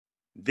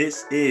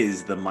This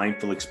is the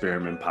Mindful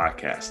Experiment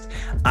Podcast.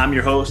 I'm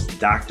your host,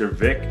 Dr.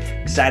 Vic.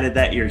 Excited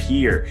that you're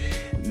here.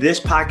 This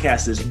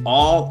podcast is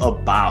all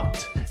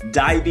about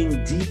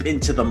diving deep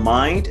into the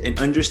mind and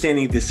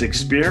understanding this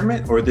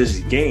experiment or this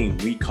game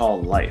we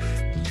call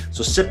life.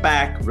 So sit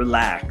back,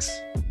 relax,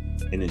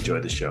 and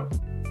enjoy the show.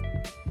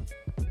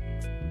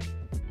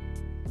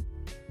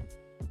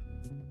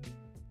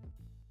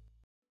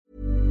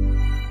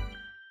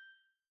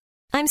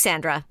 I'm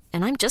Sandra,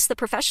 and I'm just the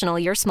professional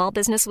your small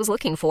business was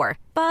looking for.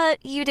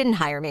 But you didn't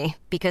hire me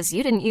because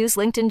you didn't use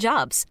LinkedIn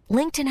Jobs.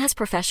 LinkedIn has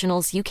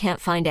professionals you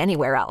can't find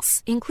anywhere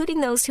else,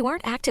 including those who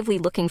aren't actively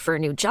looking for a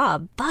new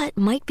job, but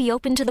might be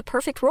open to the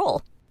perfect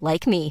role,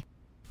 like me.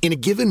 In a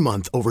given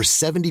month, over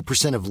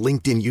 70% of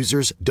LinkedIn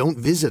users don't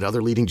visit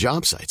other leading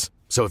job sites.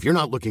 So if you're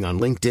not looking on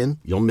LinkedIn,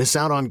 you'll miss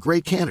out on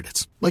great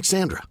candidates like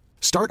Sandra.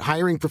 Start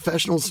hiring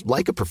professionals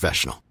like a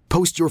professional.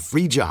 Post your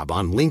free job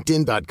on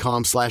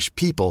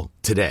linkedin.com/people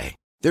today.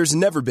 There's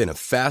never been a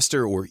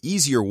faster or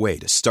easier way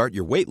to start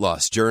your weight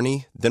loss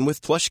journey than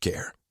with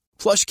PlushCare.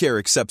 PlushCare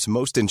accepts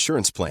most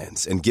insurance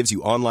plans and gives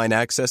you online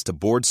access to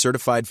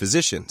board-certified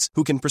physicians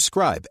who can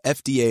prescribe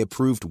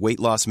FDA-approved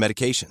weight loss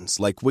medications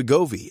like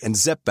Wegovy and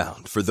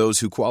Zepbound for those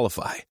who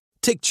qualify.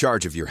 Take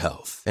charge of your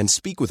health and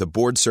speak with a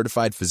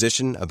board-certified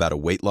physician about a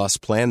weight loss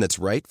plan that's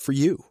right for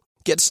you.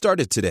 Get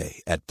started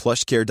today at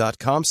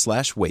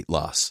plushcare.com/weight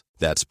loss.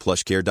 That's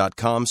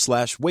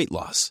plushcare.com/weight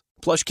loss.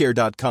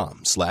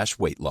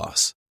 plushcare.com/weight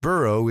loss.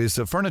 Burrow is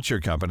a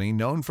furniture company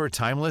known for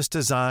timeless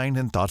design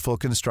and thoughtful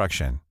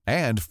construction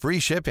and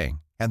free shipping,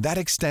 and that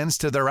extends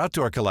to their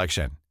outdoor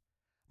collection.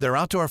 Their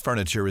outdoor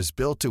furniture is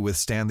built to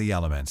withstand the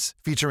elements,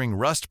 featuring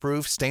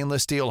rust-proof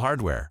stainless steel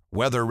hardware,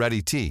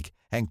 weather-ready teak,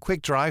 and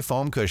quick-dry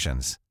foam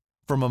cushions.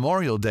 For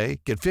Memorial Day,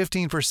 get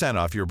 15%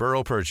 off your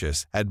Burrow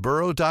purchase at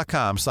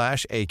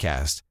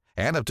burrow.com/acast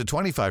and up to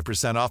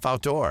 25% off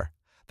outdoor.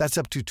 That's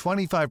up to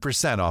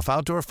 25% off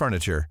outdoor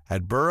furniture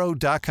at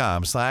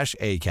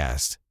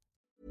burrow.com/acast.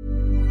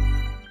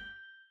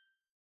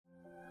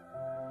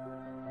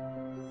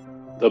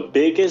 The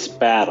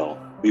biggest battle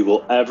we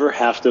will ever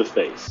have to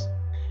face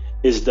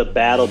is the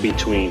battle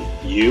between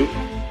you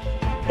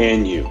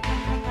and you.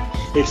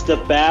 It's the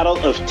battle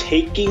of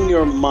taking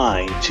your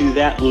mind to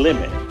that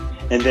limit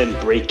and then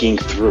breaking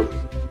through.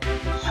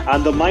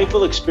 On the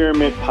Mindful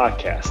Experiment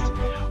podcast,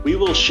 we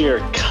will share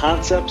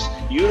concepts,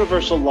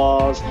 universal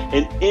laws,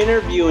 and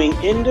interviewing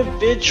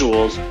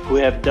individuals who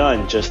have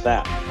done just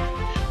that,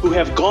 who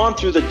have gone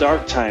through the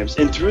dark times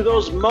and through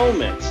those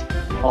moments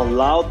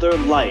allowed their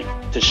light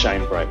to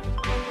shine bright.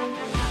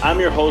 I'm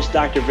your host,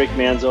 Dr. Vic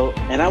Manzo,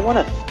 and I want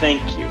to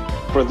thank you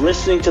for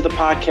listening to the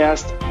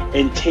podcast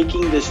and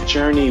taking this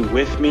journey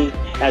with me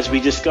as we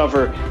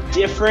discover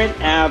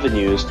different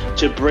avenues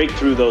to break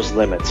through those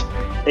limits,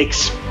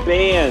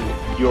 expand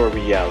your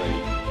reality,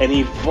 and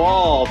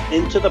evolve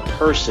into the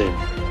person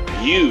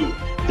you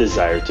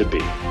desire to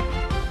be.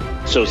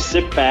 So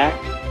sit back,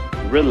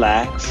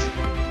 relax,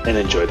 and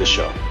enjoy the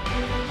show.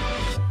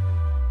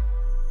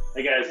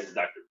 Hey guys, this is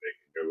Dr. Vic,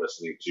 and you're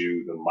listening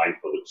to the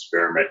Mindful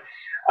Experiment.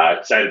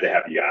 Excited to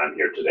have you on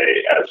here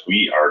today as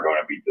we are going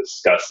to be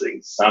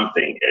discussing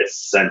something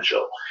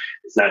essential.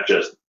 It's not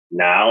just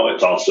now,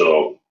 it's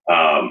also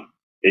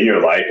in your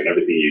life and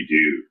everything you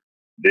do.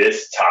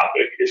 This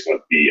topic is going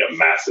to be a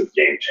massive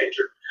game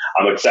changer.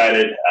 I'm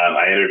excited.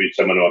 I interviewed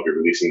someone who will be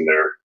releasing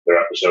their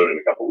episode in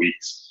a couple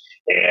weeks.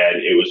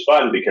 And it was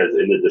fun because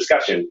in the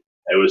discussion,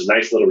 it was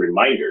nice little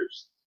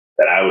reminders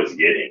that I was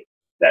getting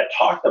that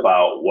talked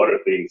about what are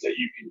things that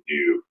you can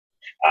do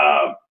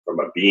from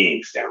a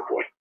being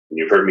standpoint. And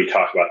you've heard me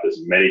talk about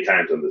this many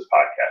times on this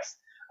podcast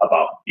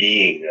about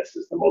beingness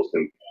is the most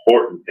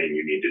important thing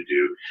you need to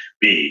do.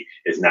 Be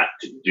is not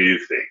to do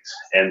things.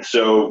 And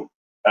so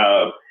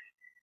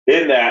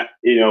in that,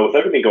 with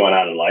everything going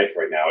on in life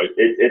right now,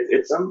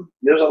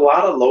 there's a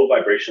lot of low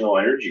vibrational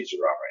energies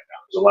around right now.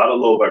 There's a lot of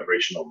low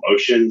vibrational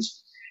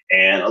emotions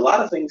and a lot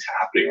of things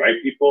happening, right?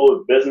 People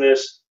in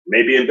business,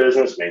 maybe in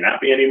business, may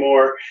not be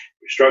anymore.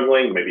 You're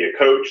struggling, maybe a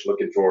coach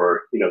looking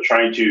for,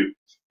 trying to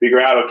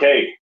figure out,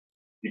 okay,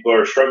 people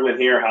are struggling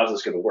here. How's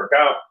this going to work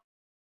out?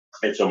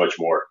 And so much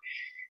more.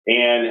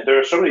 And there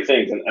are so many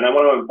things. And I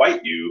want to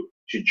invite you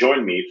to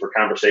join me for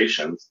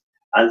conversations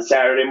on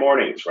Saturday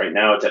mornings. Right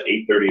now it's at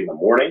 8:30 in the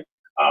morning.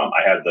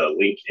 I have the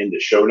link in the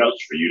show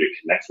notes for you to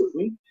connect with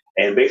me.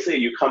 And basically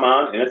you come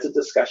on and it's a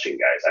discussion,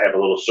 guys. I have a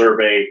little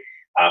survey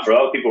for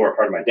all the people who are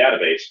part of my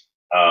database.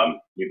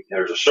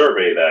 There's a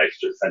survey that I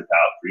just sent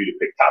out for you to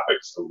pick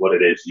topics of what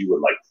it is you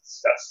would like to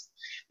discuss.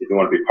 If you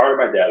want to be part of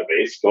my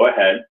database, go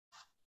ahead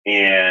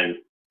and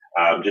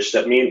just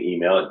send me an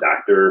email at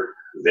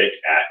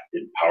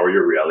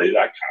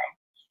drvic@empoweryourreality.com,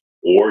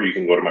 or you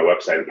can go to my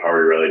website,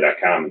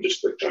 empoweryourreality.com, and just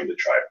click join the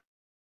tribe.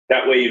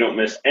 That way you don't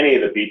miss any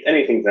of the beats,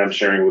 anything that I'm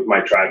sharing with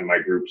my tribe and my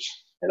groups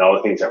and all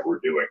the things that we're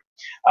doing.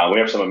 We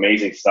have some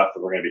amazing stuff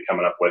that we're going to be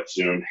coming up with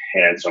soon,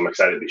 and so I'm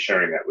excited to be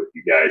sharing that with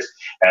you guys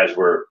as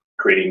we're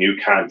creating new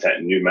content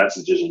and new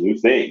messages and new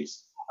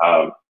things.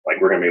 Like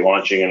we're going to be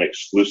launching an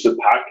exclusive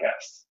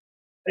podcast,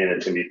 and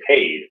it's going to be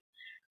paid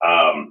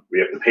We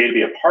have to pay to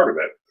be a part of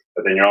it,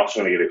 but then you're also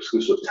going to get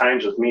exclusive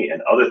times with me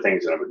and other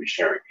things that I'm going to be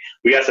sharing.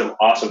 We got some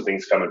awesome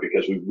things coming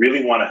because we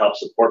really want to help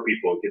support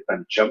people and get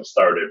them jump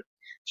started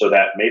so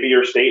that maybe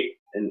your state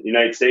in the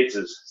United States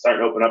is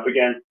starting to open up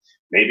again.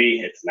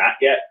 Maybe it's not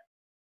yet.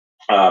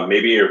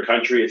 Maybe your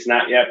country it's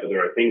not yet, but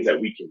there are things that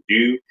we can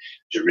do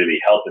to really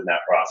help in that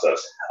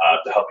process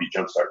to help you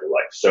jumpstart your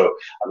life. So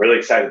I'm really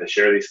excited to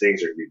share these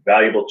things. They're going to be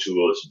valuable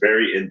tools,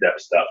 very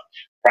in-depth stuff,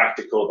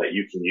 practical that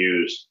you can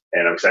use,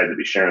 and I'm excited to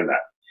be sharing that.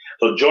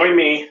 So join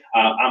me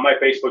on my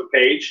Facebook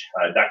page,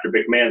 Dr.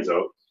 Vic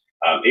Manzo,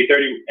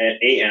 8:30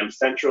 a.m.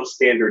 Central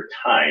Standard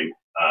Time,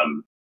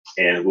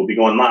 and we'll be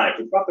going live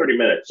for about 30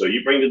 minutes. So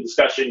you bring the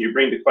discussion, you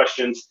bring the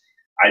questions,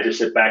 I just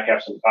sit back,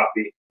 have some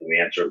coffee, and we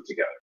answer them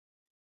together.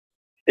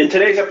 In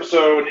today's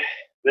episode,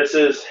 this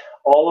is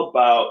all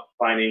about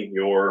finding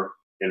your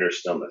inner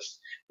stillness.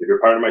 If you're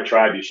part of my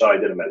tribe, you saw I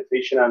did a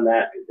meditation on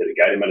that. I did a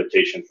guided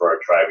meditation for our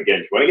tribe. Again,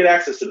 if you want to get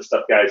access to the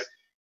stuff, guys,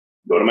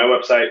 go to my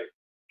website,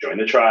 join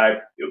the tribe,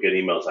 you'll get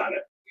emails on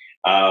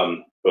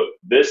it. But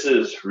this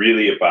is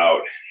really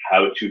about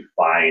how to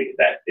find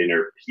that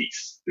inner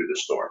peace through the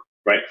storm,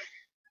 right?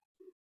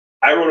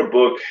 I wrote a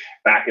book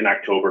back in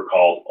October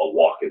called A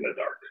Walk in the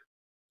Dark.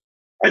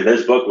 And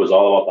this book was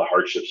all about the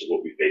hardships of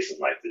what we face in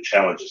life, the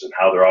challenges, and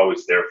how they're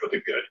always there for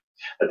the good.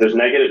 That there's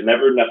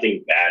never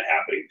nothing bad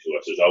happening to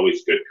us. There's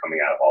always good coming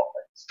out of all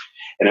things.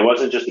 And it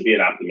wasn't just to be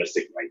an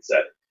optimistic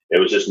mindset. It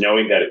was just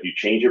knowing that if you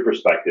change your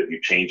perspective, you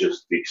change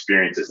the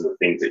experiences and the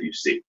things that you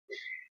see.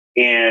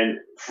 And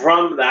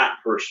from that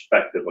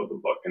perspective of the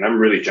book, and I'm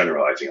really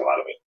generalizing a lot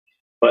of it,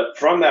 but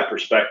from that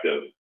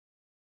perspective,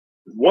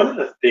 one of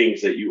the things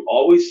that you're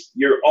always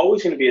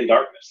going to be in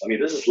darkness. I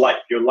mean, this is life.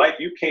 Your life,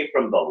 you came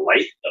from the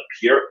light, the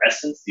pure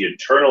essence, the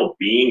eternal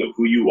being of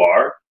who you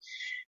are.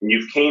 And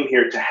you've came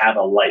here to have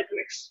a life, an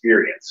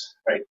experience,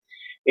 right?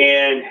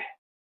 And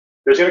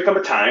there's going to come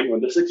a time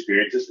when this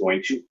experience is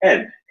going to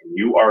end. And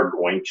you are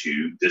going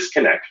to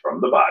disconnect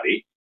from the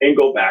body and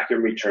go back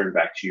and return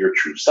back to your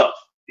true self,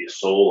 the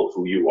soul of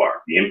who you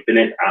are, the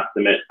infinite,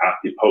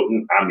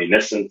 omnipotent,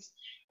 omniscient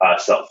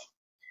self.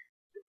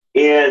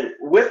 And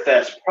with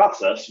this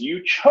process,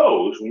 you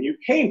chose when you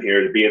came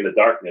here to be in the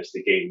darkness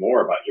to gain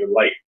more about your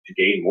light, to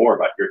gain more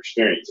about your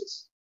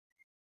experiences.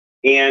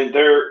 And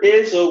there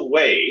is a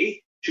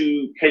way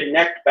to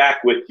connect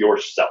back with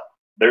yourself.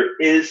 There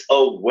is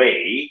a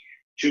way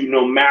to,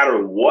 no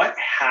matter what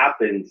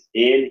happens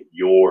in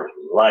your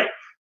life,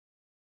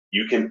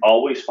 you can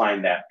always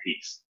find that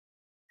peace.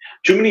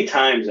 Too many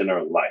times in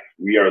our life,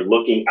 we are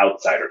looking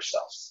outside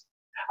ourselves.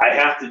 I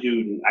have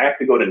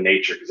to go to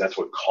nature because that's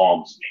what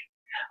calms me.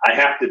 I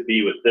have to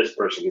be with this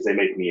person because they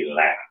make me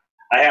laugh.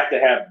 I have to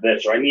have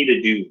this, or I need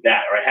to do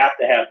that, or I have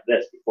to have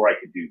this before I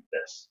can do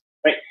this.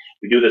 Right?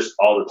 We do this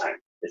all the time.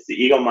 It's the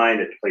ego mind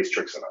that plays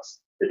tricks on us.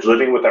 It's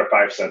living with our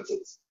five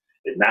senses.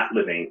 It's not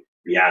living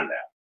beyond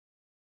that.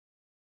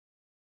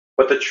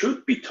 But the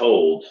truth be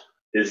told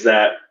is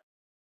that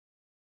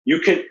you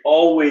can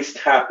always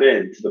tap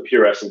into the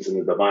pure essence and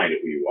the divine of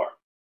who you are.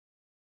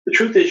 The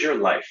truth is your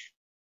life.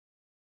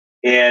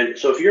 And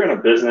so if you're in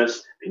a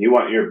business and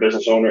you're a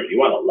business owner and you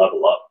want to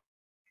level up,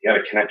 you got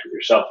to connect with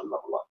yourself and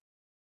level up.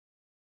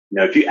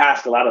 Now, if you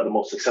ask a lot of the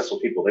most successful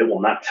people, they will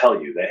not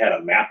tell you they had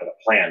a map and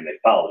a plan, they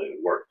followed it, and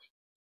it worked.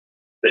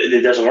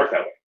 It doesn't work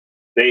that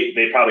way.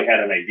 They probably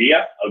had an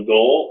idea, a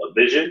goal, a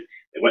vision.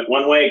 They went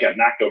one way, got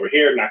knocked over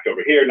here, knocked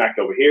over here, knocked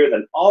over here.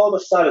 Then all of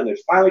a sudden, they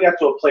finally got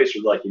to a place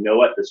where they're like, you know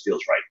what, this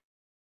feels right.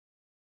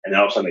 And then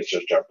all of a sudden, they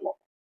just start blowing,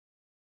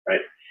 right?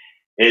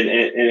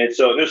 And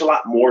so there's a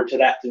lot more to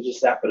that than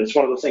just that, but it's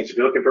one of those things. If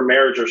you're looking for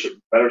marriage or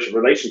better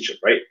relationship,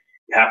 right,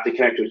 you have to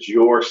connect with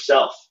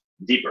yourself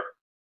deeper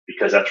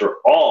because that's where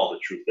all the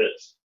truth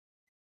is.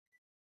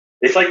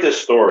 It's like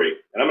this story,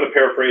 and I'm going to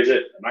paraphrase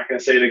it. I'm not going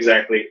to say it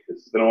exactly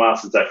because it's been a while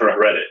since I've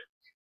read it,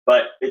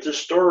 but it's a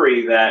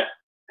story that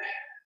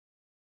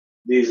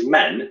these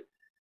men,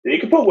 and you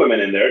can put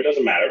women in there, it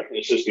doesn't matter.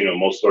 It's just,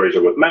 most stories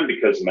are with men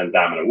because men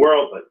dominant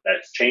world, but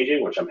that's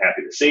changing, which I'm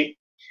happy to see.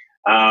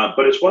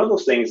 But it's one of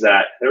those things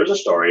that there was a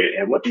story,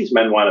 and what these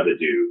men wanted to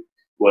do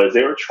was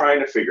they were trying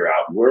to figure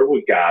out where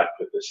would God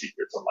put the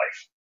secrets of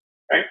life,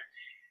 right?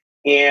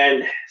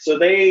 And so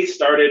they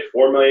started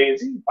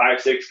formulating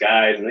 5, 6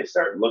 guys, and they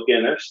start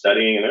looking, they're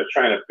studying, and they're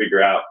trying to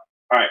figure out,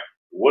 all right,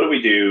 what do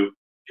we do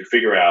to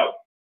figure out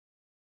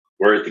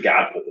where did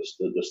God put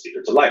the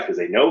secrets of life? Because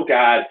they know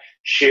God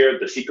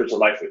shared the secrets of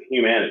life with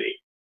humanity,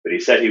 but he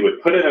said he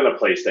would put it in a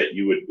place that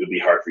it would be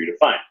hard for you to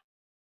find.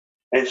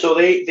 And so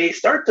they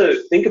start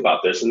to think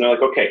about this, and they're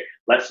like, okay,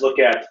 let's look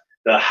at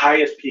the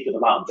highest peak of the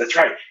mountains. That's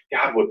right.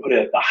 God would put it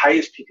at the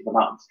highest peak of the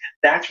mountains.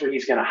 That's where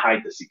he's going to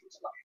hide the secrets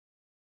of life.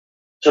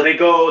 So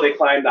they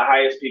climb the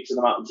highest peaks of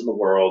the mountains in the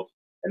world,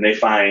 and they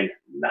find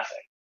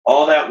nothing.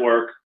 All that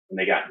work, and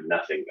they got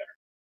nothing there.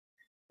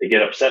 They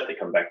get upset. They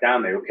come back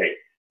down. Okay,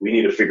 we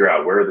need to figure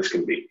out where this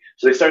can be.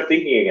 So they start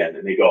thinking again,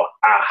 and they go,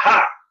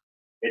 aha,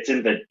 it's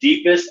in the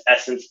deepest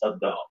essence of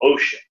the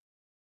ocean.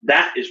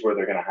 That is where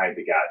they're going to hide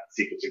the God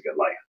secrets of good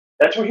life.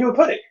 That's where he would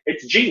put it.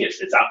 It's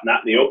genius. It's out,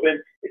 not in the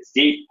open. It's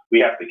deep.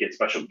 We have to get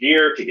special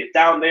gear to get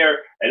down there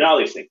and all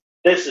these things.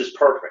 This is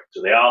perfect.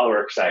 So they all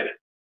are excited.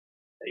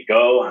 They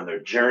go on their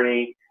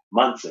journey,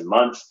 months and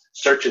months,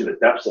 searching the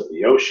depths of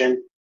the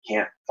ocean,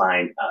 can't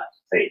find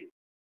a thing.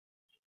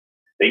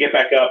 They get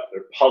back up,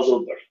 they're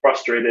puzzled, they're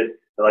frustrated.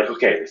 They're like,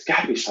 okay, there's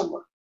got to be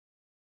somewhere.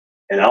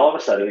 And all of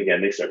a sudden,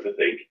 again, they start to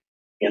think,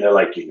 and they're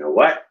like, you know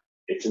what?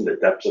 It's in the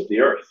depths of the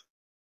earth.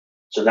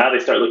 So now they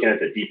start looking at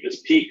the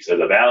deepest peaks or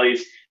the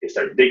valleys. They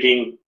start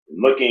digging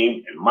and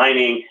looking and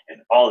mining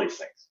and all these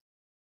things.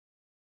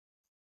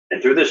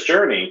 And through this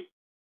journey,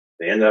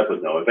 they end up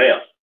with no avail.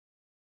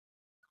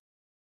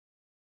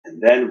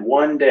 And then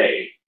one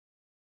day,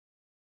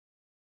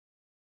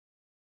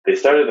 they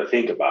started to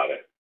think about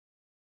it.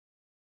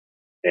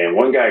 And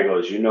one guy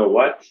goes, you know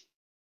what?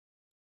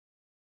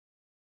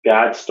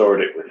 God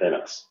stored it within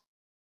us.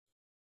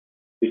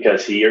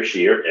 Because he or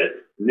she or it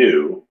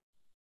knew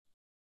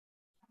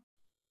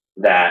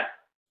that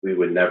we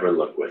would never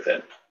look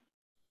within.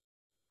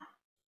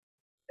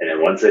 And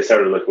then once they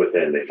started to look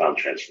within, they found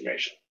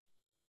transformation.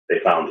 They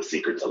found the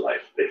secrets of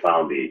life. They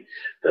found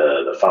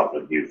the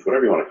fountain of youth,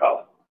 whatever you want to call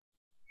it.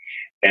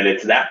 And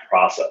it's that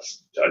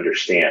process to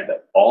understand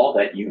that all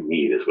that you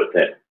need is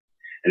within.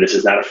 And this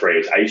is not a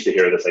phrase. I used to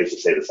hear this. I used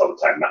to say this all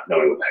the time, not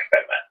knowing what the heck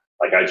that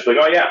meant. Like I just be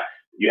like, oh yeah,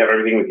 you have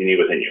everything you need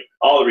within you,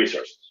 all the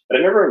resources. But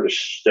I never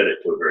understood it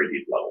to a very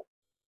deep level.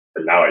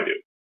 But now I do.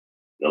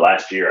 The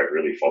last year, I've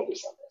really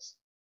focused on this.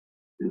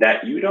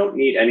 That you don't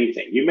need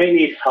anything. You may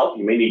need help.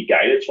 You may need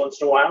guidance once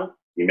in a while.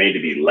 You may need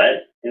to be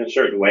led in a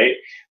certain way.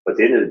 But at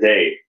the end of the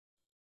day,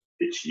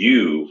 it's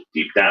you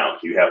deep down.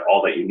 You have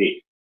all that you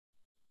need.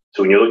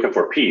 So when you're looking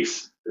for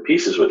peace, the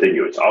peace is within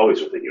you. It's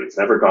always within you. It's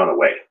never gone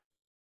away.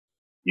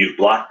 You've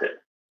blocked it.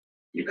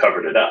 You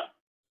covered it up.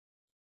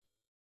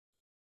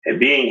 And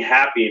being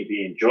happy and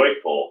being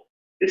joyful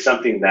is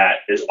something that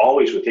is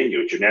always within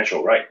you. It's your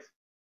natural right.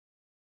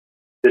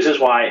 This is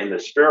why in the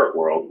spirit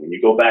world, when you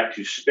go back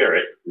to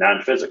spirit,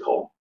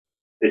 non-physical,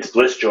 it's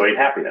bliss, joy, and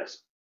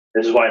happiness.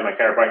 This is why in my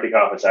chiropractic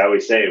office, I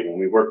always say when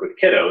we work with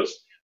kiddos,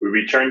 we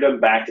return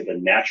them back to the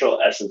natural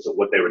essence of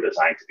what they were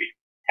designed to be.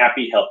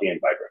 Happy, healthy, and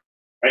vibrant,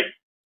 right?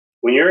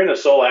 When you're in the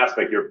soul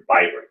aspect, you're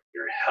vibrant.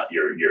 You're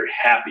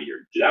happy.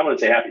 I wouldn't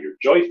say happy. You're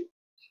joyful.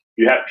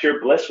 You have pure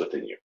bliss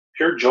within you,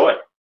 pure joy.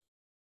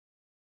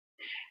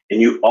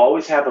 And you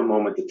always have a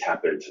moment to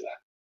tap into that.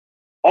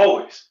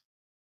 Always.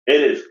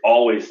 It is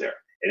always there.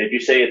 And if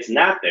you say it's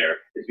not there,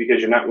 it's because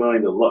you're not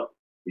willing to look.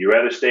 You're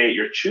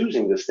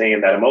choosing to stay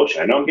in that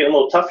emotion. I know I'm getting a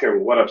little tough here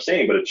with what I'm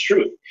saying, but it's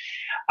truth.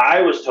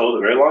 I was told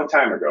a very long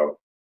time ago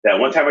that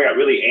one time I got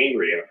really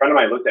angry, and a friend of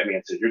mine looked at me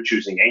and said, you're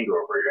choosing anger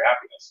over your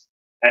happiness.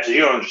 And I said,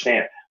 you don't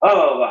understand.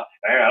 Oh,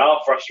 I got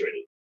all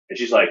frustrated. And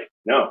she's like,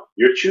 no,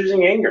 you're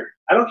choosing anger.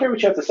 I don't care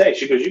what you have to say.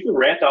 She goes, you can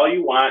rant all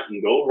you want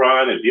and go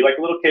run and be like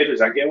a little kid who's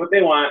not getting what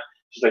they want.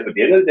 She's like, but at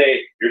the end of the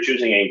day, you're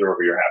choosing anger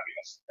over your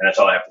happiness. And that's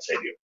all I have to say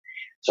to you.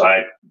 So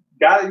I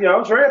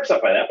was very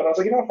upset by that, but I was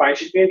like, fine,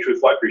 she's being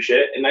truthful. I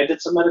appreciate it. And I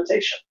did some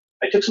meditation.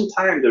 I took some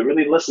time to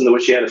really listen to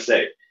what she had to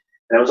say.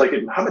 And I was like,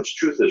 how much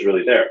truth is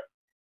really there?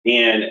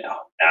 And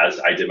as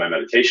I did my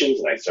meditations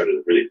and I started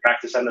to really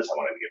practice on this, I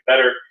wanted to get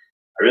better.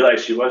 I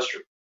realized she was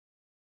true,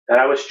 that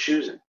I was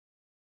choosing.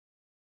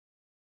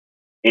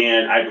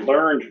 And I've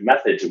learned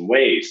methods and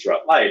ways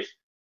throughout life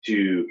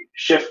to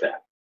shift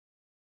that.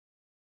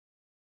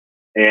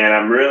 And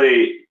I'm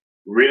really,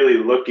 really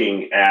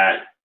looking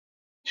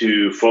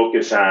to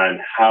focus on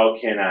how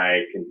can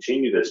I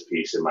continue this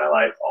peace in my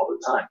life all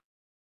the time.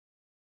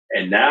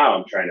 And now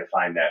I'm trying to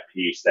find that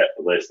peace, that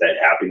bliss, that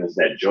happiness,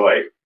 that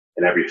joy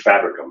in every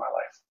fabric of my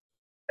life.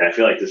 And I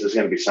feel like this is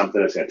going to be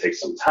something that's going to take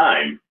some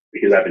time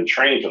because I've been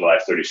trained for the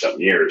last 30-something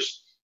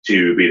years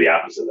to be the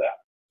opposite of that.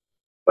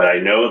 But I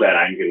know that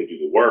I'm going to do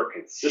the work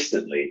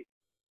consistently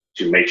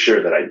to make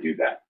sure that I do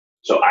that.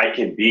 So I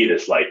can be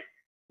this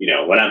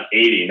when I'm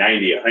 80,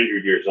 90,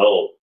 100 years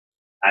old,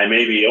 I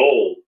may be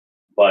old,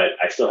 but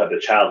I still have the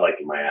childlike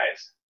in my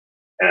eyes.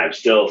 And I'm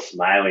still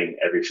smiling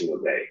every single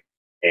day.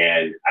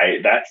 And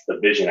that's the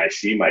vision I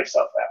see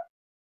myself at.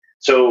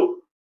 So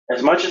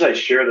as much as I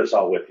share this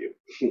all with you,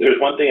 there's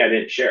one thing I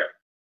didn't share.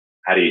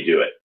 How do you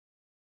do it?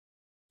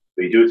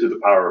 But you do it through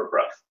the power of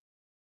breath.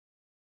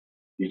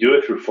 You do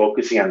it through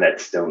focusing on that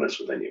stillness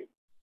within you.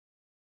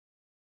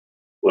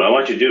 What I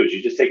want you to do is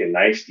you just take a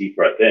nice deep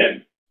breath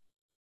in.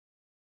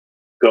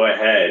 Go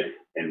ahead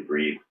and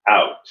breathe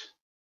out.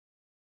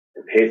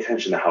 And pay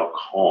attention to how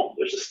calm.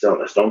 There's a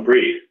stillness. Don't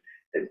breathe.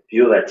 And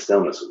feel that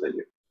stillness within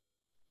you.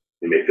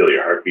 You may feel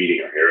your heart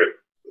beating or hear it.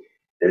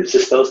 And it's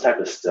just those type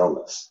of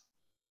stillness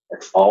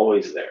that's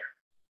always there.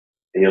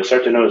 And you'll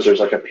start to notice there's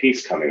like a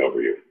peace coming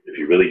over you if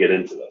you really get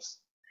into this.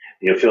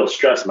 And you'll feel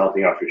stress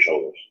melting off your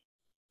shoulders.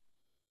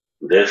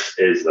 This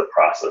is the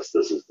process.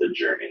 This is the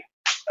journey,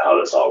 how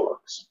this all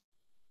works.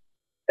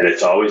 And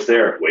it's always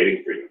there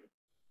waiting for you.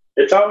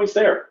 It's always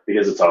there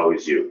because it's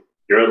always you.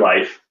 Your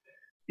life,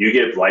 you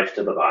give life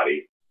to the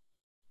body.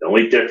 The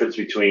only difference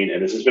between,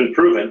 and this has been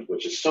proven,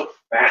 which is so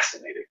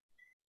fascinating,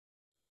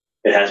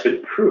 It has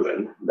been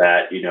proven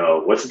that,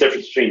 what's the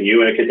difference between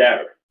you and a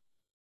cadaver?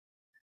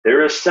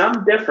 There is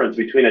some difference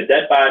between a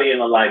dead body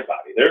and a live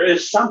body. There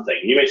is something.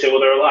 You may say, well,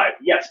 they're alive.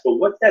 Yes, but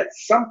what's that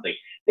something?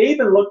 They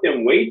even looked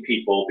and weighed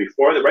people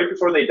right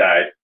before they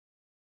died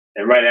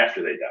and right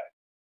after they died.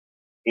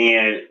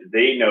 And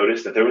they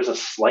noticed that there was a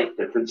slight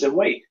difference in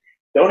weight.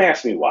 Don't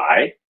ask me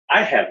why.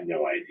 I have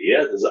no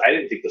idea. I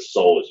didn't think the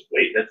soul was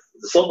weight. The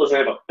soul doesn't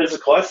have a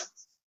physical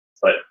essence.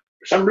 But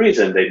for some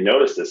reason, they've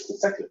noticed this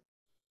consecutively.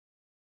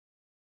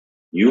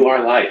 You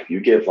are life. You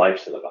give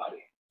life to the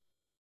body.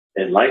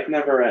 And life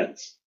never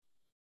ends.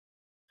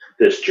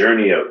 This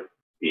journey of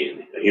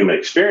being a human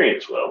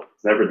experience,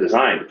 it's never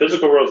designed. The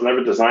physical world is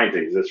never designed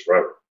to exist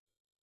forever.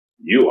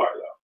 You are,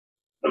 though,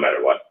 no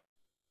matter what.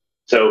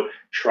 So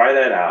try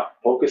that out.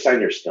 Focus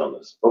on your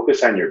stillness.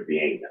 Focus on your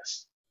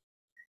beingness.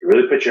 You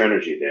really put your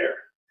energy there.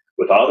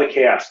 With all the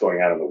chaos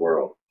going on in the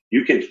world,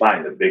 you can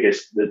find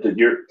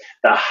the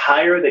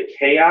higher the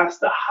chaos,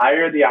 the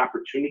higher the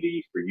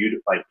opportunity for you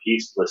to find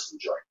peace, bliss, and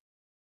joy.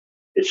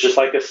 It's just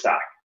like a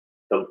stock.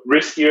 The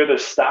riskier the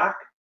stock,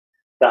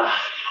 the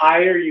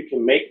higher you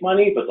can make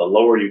money, but the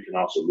lower you can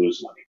also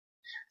lose money.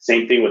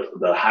 Same thing with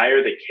the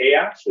higher the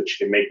chaos, which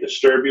can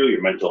disturb you,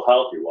 your mental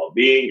health, your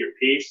well-being, your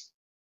peace,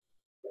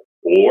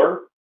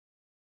 or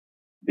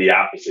the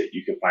opposite.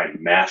 You can find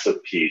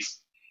massive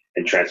peace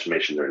and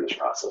transformation during this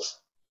process.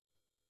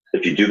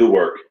 If you do the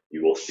work,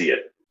 you will see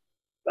it.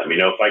 Let me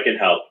know if I can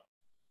help.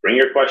 Bring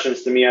your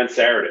questions to me on this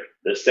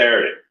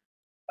Saturday,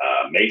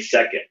 May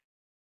 2nd,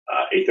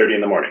 8:30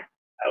 in the morning.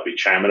 I'll be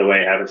chiming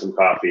away, having some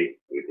coffee, and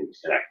we can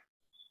connect.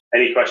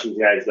 Any questions,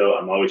 guys, though,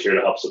 I'm always here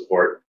to help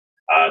support.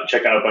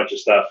 Check out a bunch of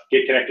stuff.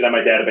 Get connected on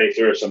my database.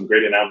 There are some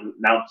great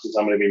announcements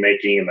I'm going to be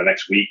making in the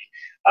next week,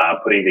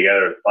 putting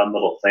together a fun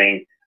little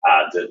thing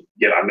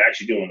I'm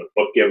actually doing a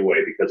book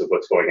giveaway because of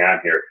what's going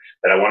on here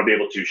that I want to be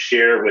able to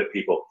share with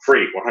people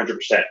free,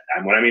 100%.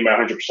 And what I mean by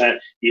 100%,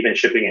 even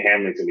shipping and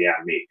handling is going to be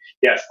on me.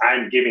 Yes,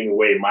 I'm giving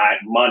away my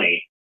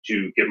money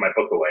to give my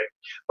book away.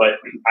 But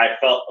I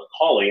felt a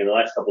calling in the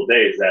last couple of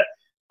days that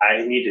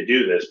I need to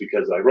do this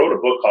because I wrote a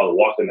book called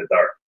Walk in the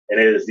Dark. And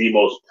it is the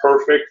most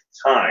perfect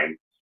time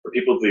for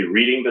people to be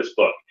reading this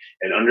book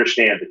and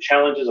understand the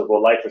challenges of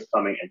what life is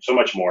coming and so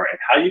much more, and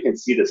how you can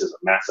see this as a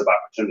massive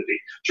opportunity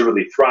to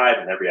really thrive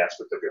in every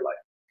aspect of your life.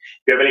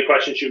 If you have any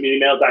questions, shoot me an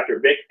email,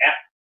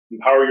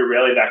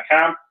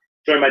 drvic@empoweryourreality.com.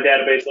 Join my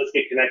database. Let's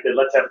get connected.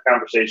 Let's have a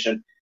conversation.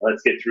 And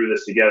let's get through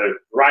this together,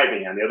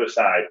 thriving on the other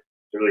side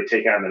to really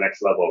take on the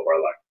next level of our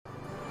life.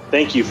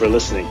 Thank you for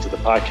listening to the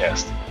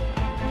podcast.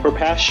 For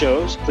past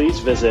shows,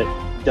 please visit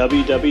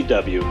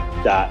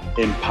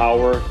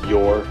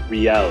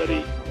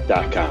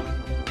www.empoweryourreality.com.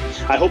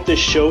 I hope this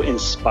show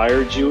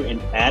inspired you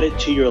and added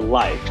to your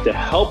life to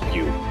help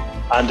you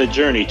on the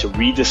journey to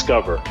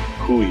rediscover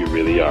who you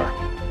really are.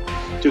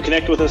 To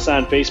connect with us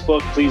on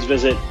Facebook, please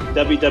visit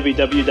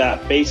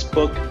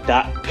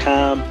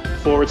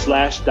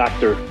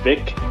www.facebook.com/Dr.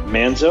 Vic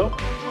Manzo.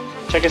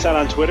 Check us out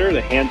on Twitter.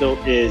 The handle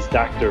is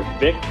Dr.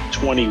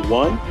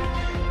 Vic21.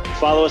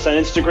 Follow us on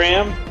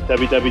Instagram,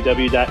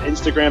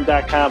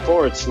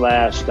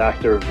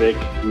 www.instagram.com/Dr. Vic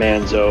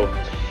Manzo.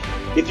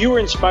 If you were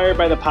inspired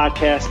by the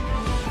podcast,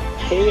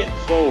 pay it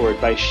forward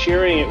by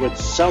sharing it with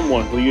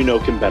someone who you know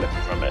can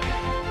benefit from it.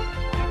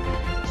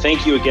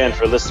 Thank you again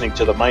for listening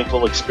to the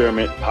Mindful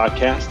Experiment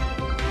podcast,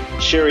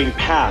 sharing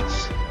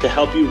paths to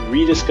help you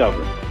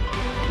rediscover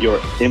your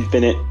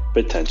infinite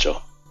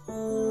potential.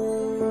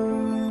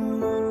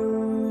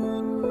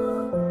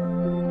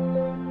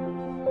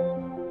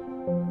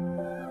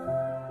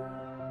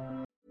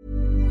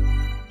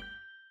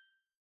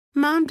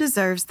 Mom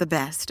deserves the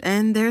best,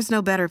 and there's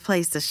no better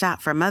place to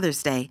shop for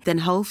Mother's Day than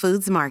Whole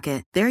Foods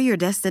Market. They're your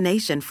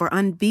destination for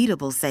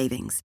unbeatable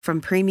savings,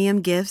 from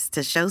premium gifts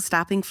to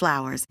show-stopping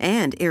flowers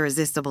and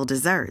irresistible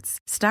desserts.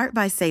 Start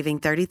by saving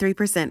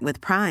 33%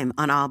 with Prime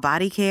on all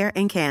body care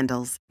and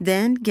candles.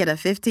 Then get a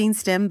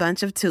 15-stem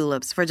bunch of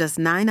tulips for just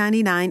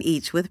 $9.99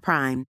 each with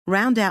Prime.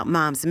 Round out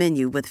Mom's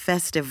menu with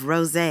festive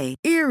rosé,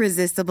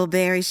 irresistible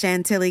berry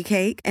chantilly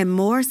cake, and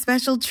more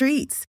special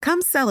treats.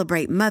 Come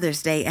celebrate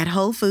Mother's Day at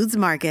Whole Foods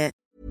Market.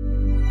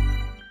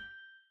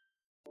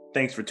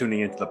 Thanks for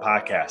tuning into the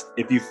podcast.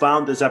 If you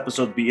found this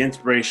episode to be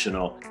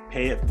inspirational,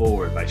 pay it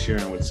forward by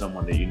sharing it with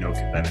someone that you know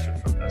can benefit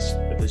from this.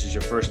 If this is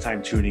your first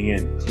time tuning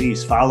in,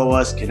 please follow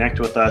us, connect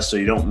with us so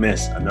you don't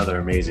miss another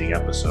amazing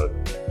episode.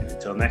 And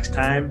until next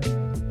time,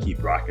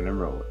 keep rocking and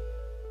rolling.